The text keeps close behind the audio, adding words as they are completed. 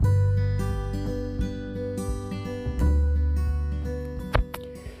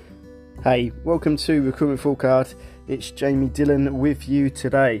Hey, welcome to Recruitment Full Card. It's Jamie Dillon with you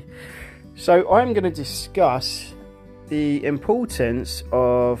today. So I'm going to discuss the importance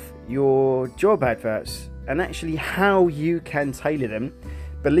of your job adverts and actually how you can tailor them,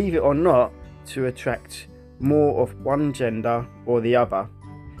 believe it or not, to attract more of one gender or the other.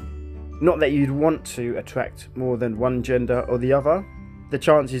 Not that you'd want to attract more than one gender or the other. The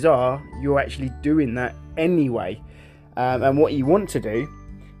chances are you're actually doing that anyway. And what you want to do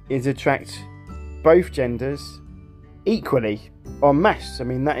is attract both genders equally en masse. I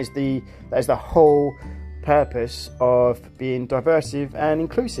mean, that is the whole purpose of being diverse and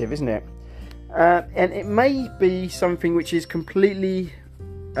inclusive, isn't it? And it may be something which is completely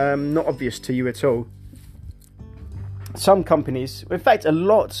not obvious to you at all. Some companies, in fact a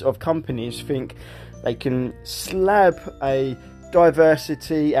lot of companies, think they can slab a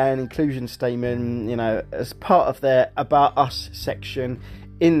diversity and inclusion statement, as part of their About Us section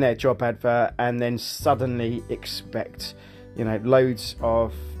in their job advert, and then suddenly expect, loads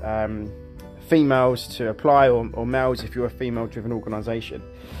of females to apply, or males if you're a female-driven organisation.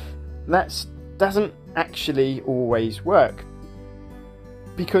 That doesn't actually always work,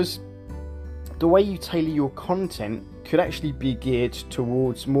 because the way you tailor your content could actually be geared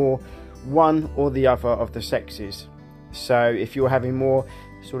towards more one or the other of the sexes. So if you're having more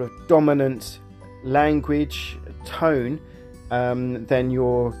sort of dominant language tone, then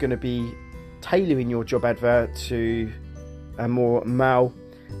you're going to be tailoring your job advert to a more male,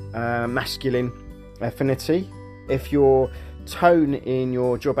 masculine affinity. If your tone in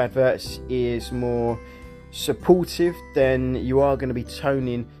your job adverts is more supportive, then you are going to be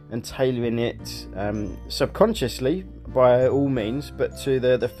toning and tailoring it subconsciously by all means, but to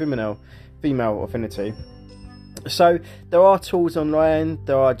the female affinity. So there are tools online,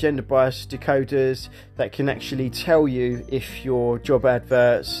 there are gender bias decoders that can actually tell you if your job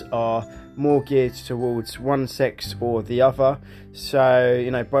adverts are more geared towards one sex or the other.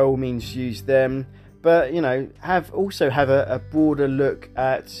 So, by all means use them, but have a broader look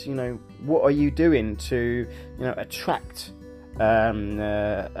at, what are you doing to, attract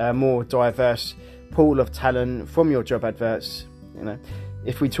a more diverse pool of talent from your job adverts.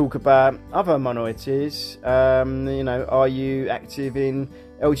 If we talk about other minorities, are you active in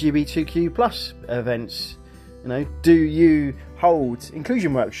LGBTQ plus events? Do you hold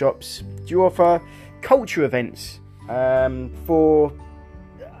inclusion workshops? Do you offer culture events for,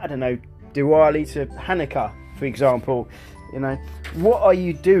 Diwali to Hanukkah, for example? What are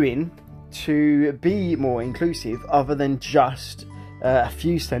you doing to be more inclusive other than just a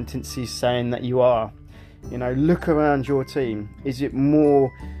few sentences saying that you are? Look around your team. Is it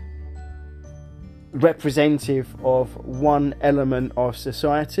more representative of one element of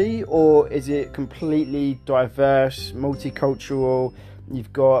society, or is it completely diverse, multicultural?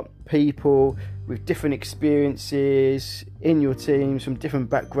 You've got people with different experiences in your teams from different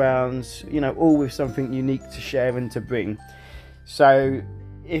backgrounds, all with something unique to share and to bring. So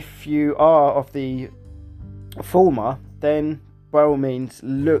if you are of the former, then by all means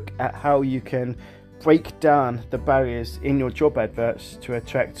look at how you can break down the barriers in your job adverts to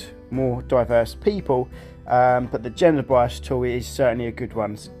attract more diverse people, but the gender bias tool is certainly a good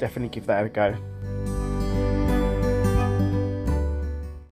one, so definitely give that a go.